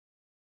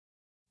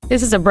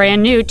This is a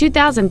brand new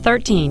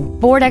 2013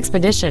 Ford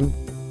Expedition.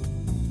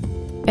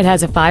 It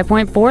has a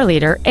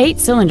 5.4-liter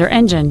 8-cylinder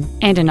engine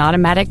and an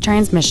automatic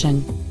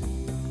transmission.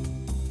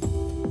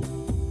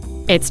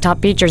 Its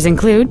top features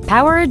include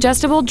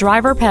power-adjustable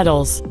driver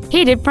pedals,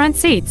 heated front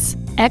seats,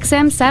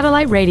 XM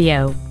satellite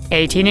radio,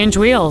 18-inch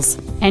wheels,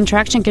 and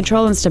traction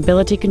control and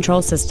stability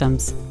control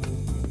systems.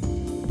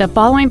 The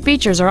following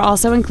features are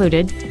also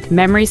included: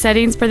 memory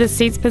settings for the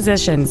seat's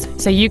positions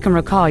so you can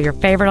recall your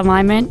favorite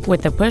alignment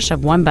with the push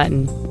of one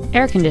button,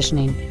 air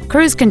conditioning,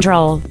 cruise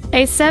control,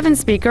 a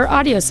 7-speaker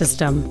audio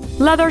system,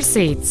 leather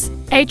seats,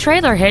 a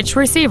trailer hitch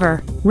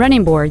receiver,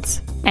 running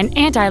boards, an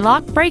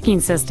anti-lock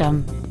braking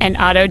system, an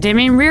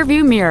auto-dimming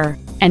rearview mirror,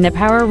 and the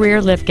power rear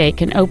liftgate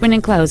can open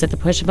and close at the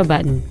push of a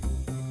button.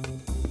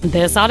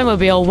 This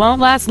automobile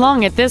won't last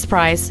long at this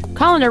price.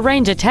 Call and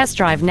arrange a test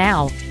drive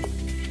now.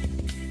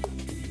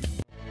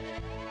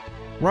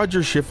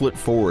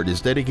 RogerShiflettFord is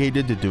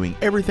dedicated to doing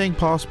everything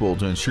possible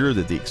to ensure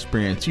that the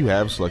experience you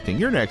have selecting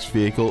your next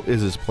vehicle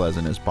is as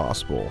pleasant as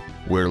possible.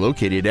 We're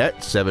located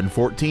at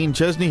 714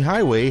 Chesnee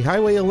Highway,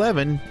 Highway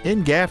 11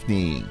 in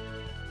Gaffney.